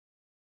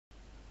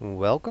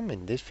Welcome.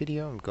 In this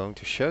video I'm going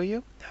to show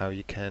you how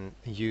you can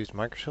use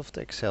Microsoft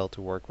Excel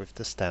to work with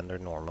the standard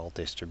normal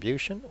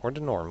distribution or the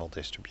normal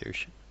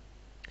distribution.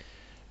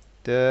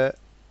 The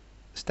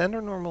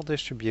standard normal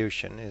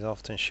distribution is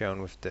often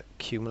shown with the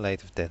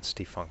cumulative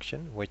density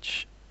function,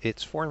 which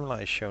its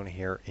formula is shown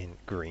here in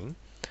green.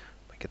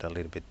 Make it a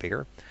little bit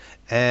bigger.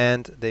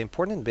 And the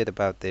important bit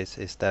about this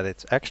is that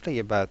it's actually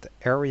about the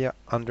area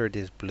under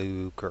this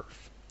blue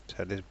curve.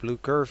 So this blue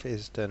curve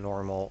is the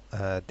normal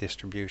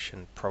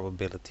distribution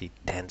probability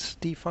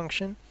density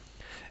function,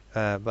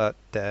 but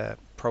the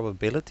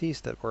probabilities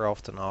that we're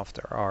often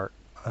after are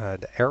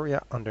the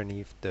area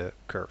underneath the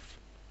curve.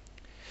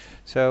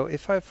 So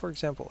if I have, for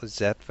example, a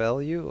z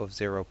value of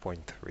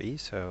 0.3,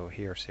 so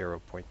here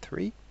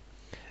 0.3,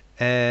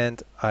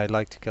 and I'd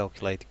like to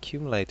calculate the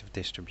cumulative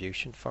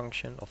distribution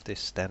function of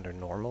this standard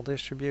normal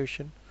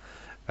distribution.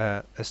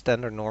 A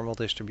standard normal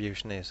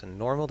distribution is a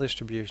normal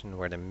distribution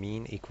where the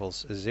mean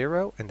equals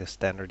 0 and the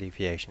standard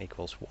deviation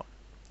equals 1.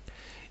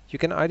 You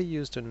can either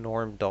use the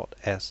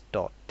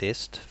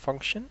norm.s.dist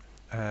function,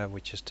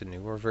 which is the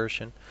newer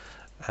version,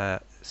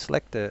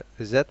 select the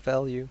z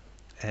value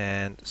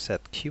and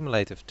set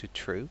cumulative to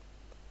true,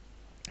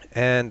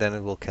 and then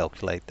it will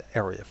calculate the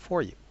area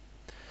for you.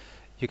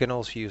 You can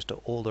also use the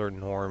older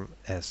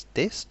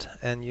norm.s.dist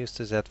and use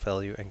the z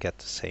value and get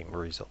the same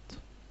result.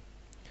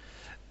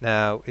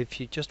 Now, if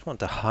you just want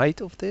the height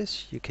of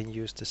this, you can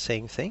use the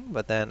same thing,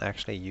 but then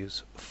actually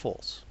use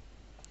false.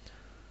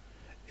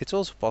 It's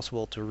also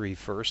possible to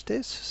reverse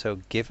this, so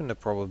given the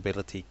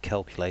probability,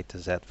 calculate the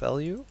z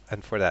value,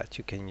 and for that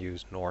you can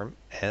use norm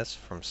s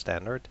from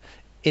standard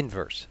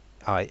inverse,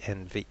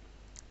 INV.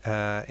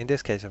 In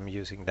this case I'm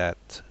using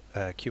that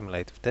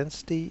cumulative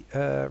density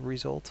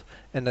result,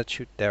 and that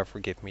should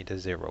therefore give me the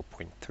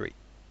 0.3.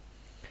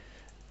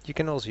 You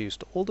can also use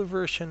the older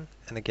version,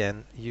 and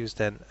again use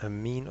then a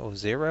mean of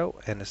 0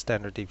 and a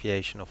standard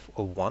deviation of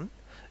 1,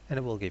 and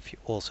it will give you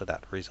also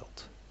that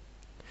result.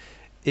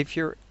 If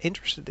you're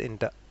interested in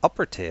the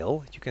upper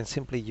tail, you can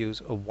simply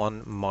use a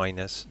 1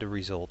 minus the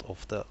result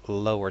of the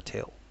lower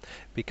tail,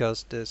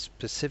 because the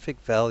specific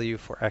value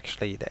for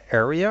actually the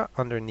area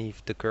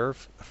underneath the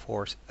curve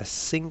for a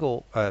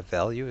single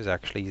value is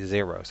actually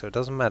 0. So it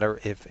doesn't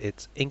matter if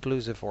it's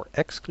inclusive or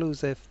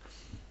exclusive,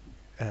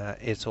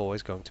 it's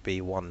always going to be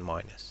 1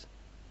 minus.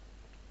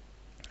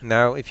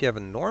 Now, if you have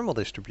a normal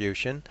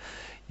distribution,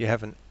 you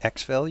have an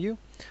x value,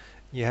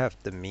 you have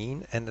the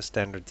mean and the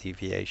standard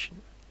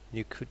deviation.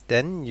 You could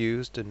then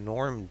use the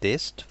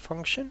norm.dist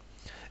function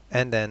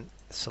and then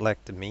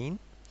select the mean,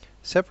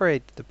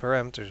 separate the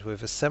parameters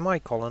with a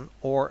semicolon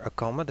or a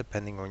comma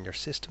depending on your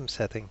system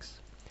settings,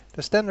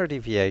 the standard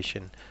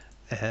deviation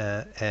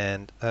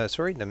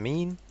the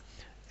mean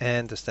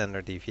and the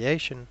standard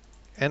deviation,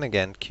 and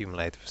again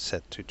cumulative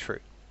set to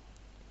true.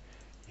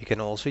 You can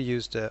also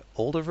use the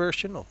older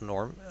version of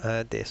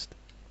norm.dist.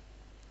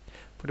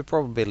 For the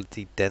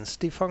probability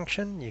density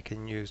function, you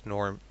can use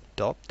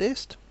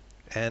norm.dist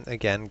and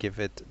again give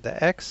it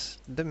the x,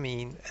 the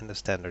mean, and the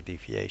standard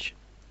deviation.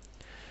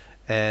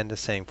 And the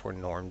same for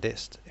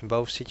norm.dist. In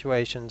both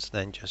situations,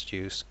 then just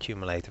use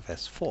cumulative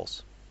as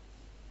false.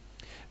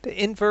 The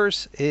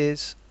inverse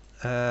is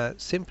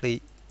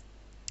simply,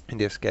 in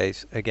this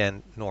case,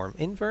 again norm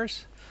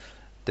inverse,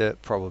 the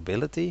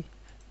probability,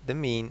 the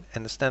mean,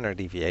 and the standard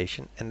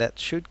deviation, and that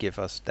should give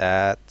us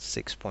that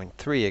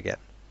 6.3 again.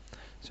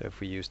 So if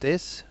we use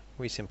this,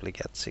 we simply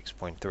get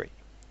 6.3.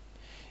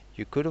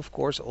 You could of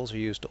course also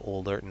use the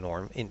older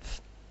norm.inf.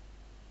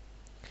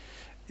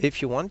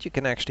 If you want, you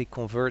can actually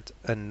convert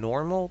a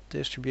normal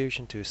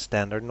distribution to a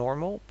standard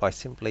normal by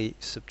simply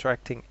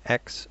subtracting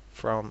x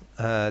from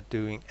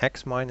doing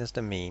x minus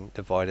the mean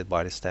divided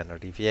by the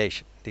standard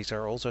deviation. These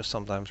are also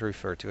sometimes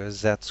referred to as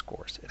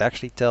z-scores. It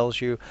actually tells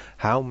you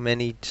how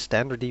many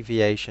standard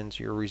deviations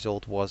your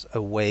result was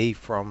away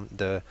from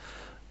the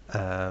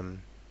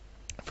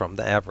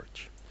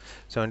average.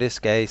 So in this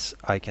case,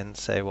 I can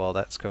say, well,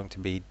 that's going to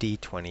be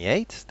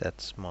D28.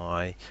 That's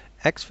my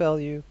x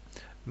value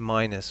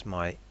minus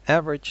my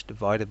average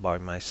divided by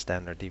my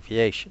standard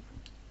deviation.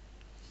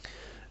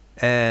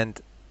 And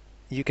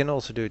you can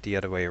also do it the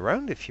other way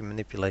around. If you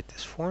manipulate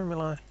this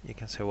formula, you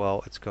can say,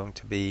 well, it's going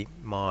to be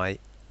my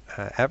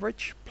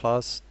average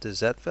plus the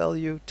z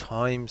value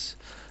times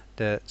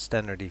the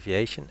standard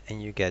deviation,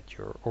 and you get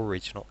your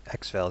original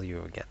x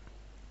value again.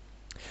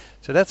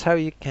 So that's how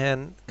you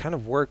can kind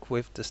of work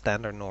with the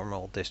standard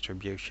normal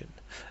distribution.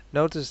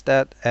 Notice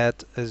that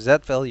at a z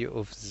value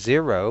of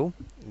 0,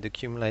 the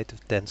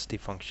cumulative density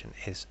function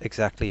is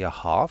exactly a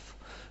half.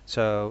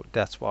 So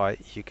that's why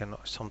you can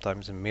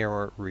sometimes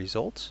mirror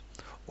results.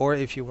 Or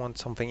if you want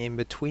something in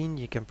between,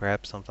 you can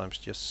perhaps sometimes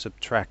just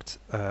subtract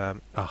a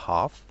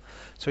half.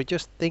 So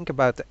just think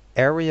about the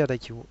area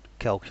that you're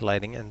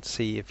calculating and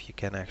see if you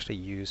can actually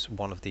use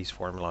one of these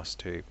formulas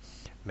to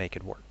make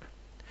it work.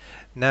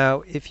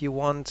 Now, if you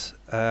want,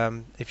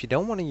 if you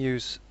don't want to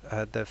use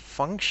the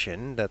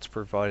function that's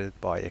provided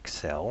by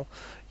Excel,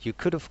 you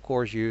could of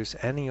course use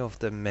any of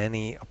the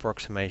many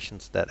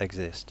approximations that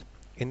exist.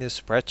 in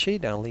this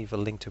spreadsheet, I'll leave a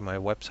link to my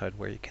website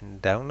where you can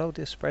download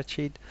this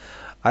spreadsheet.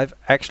 I've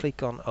actually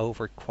gone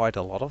over quite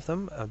a lot of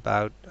them,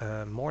 about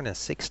more than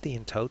 60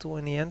 in total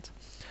in the end.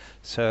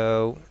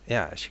 So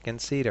yeah, as you can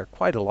see, there are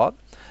quite a lot,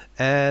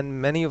 and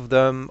many of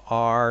them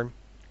are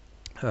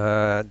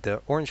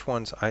the orange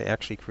ones. I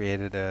actually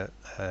created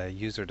a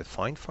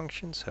user-defined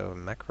function, so a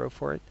macro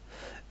for it,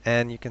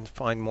 and you can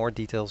find more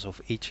details of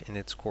each in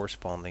its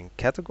corresponding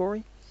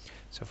category.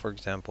 So for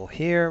example,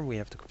 here we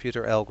have the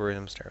computer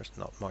algorithms. There's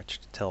not much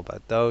to tell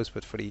about those,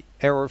 but for the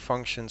error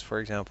functions,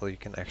 for example, you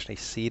can actually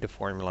see the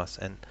formulas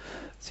and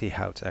see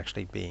how it's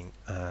actually being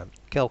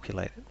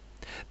calculated.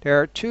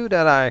 There are two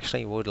that I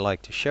actually would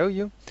like to show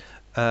you.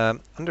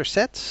 Under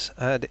sets,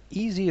 the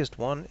easiest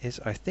one is,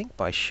 I think,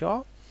 by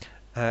Shaw.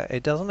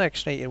 It doesn't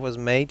actually, it was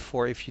made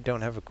for if you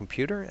don't have a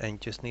computer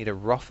and just need a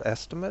rough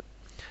estimate.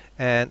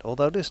 And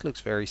although this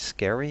looks very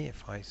scary,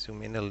 if I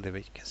zoom in a little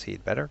bit, you can see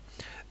it better.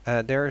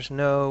 There's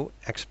no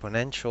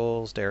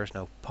exponentials, there's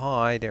no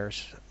pi,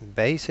 there's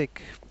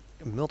basic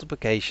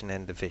multiplication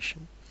and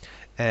division.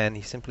 And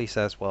he simply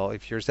says, well,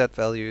 if your z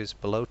value is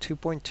below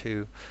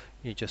 2.2,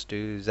 you just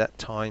do z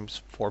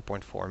times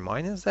 4.4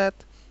 minus z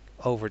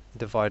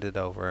divided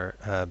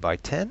over by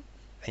 10,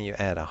 and you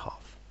add a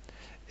half.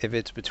 If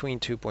it's between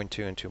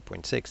 2.2 and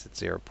 2.6,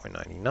 it's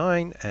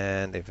 0.99,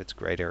 and if it's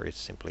greater, it's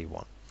simply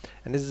 1.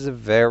 And this is a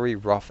very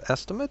rough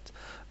estimate,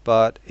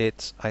 but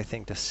it's, I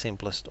think, the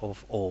simplest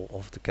of all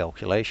of the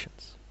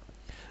calculations.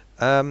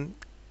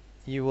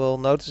 You will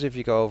notice if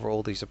you go over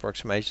all these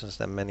approximations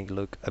that many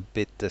look a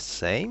bit the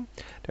same.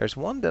 There's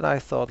one that I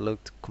thought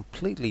looked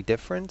completely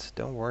different.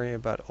 Don't worry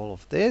about all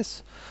of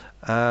this.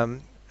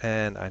 And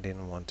I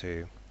didn't want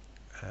to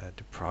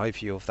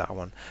deprive you of that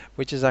one,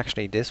 which is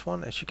actually this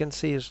one. As you can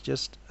see, it's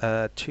just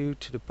 2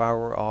 to the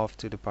power of,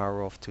 to the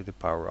power of, to the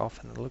power of,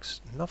 and it looks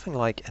nothing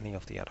like any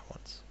of the other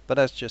ones. But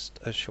that's just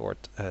a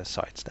short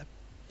sidestep.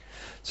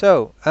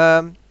 So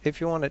if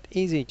you want it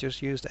easy,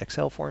 just use the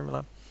Excel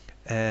formula,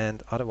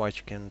 and otherwise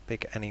you can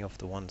pick any of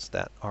the ones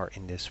that are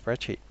in this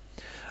spreadsheet.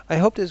 I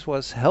hope this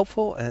was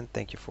helpful, and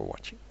thank you for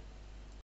watching.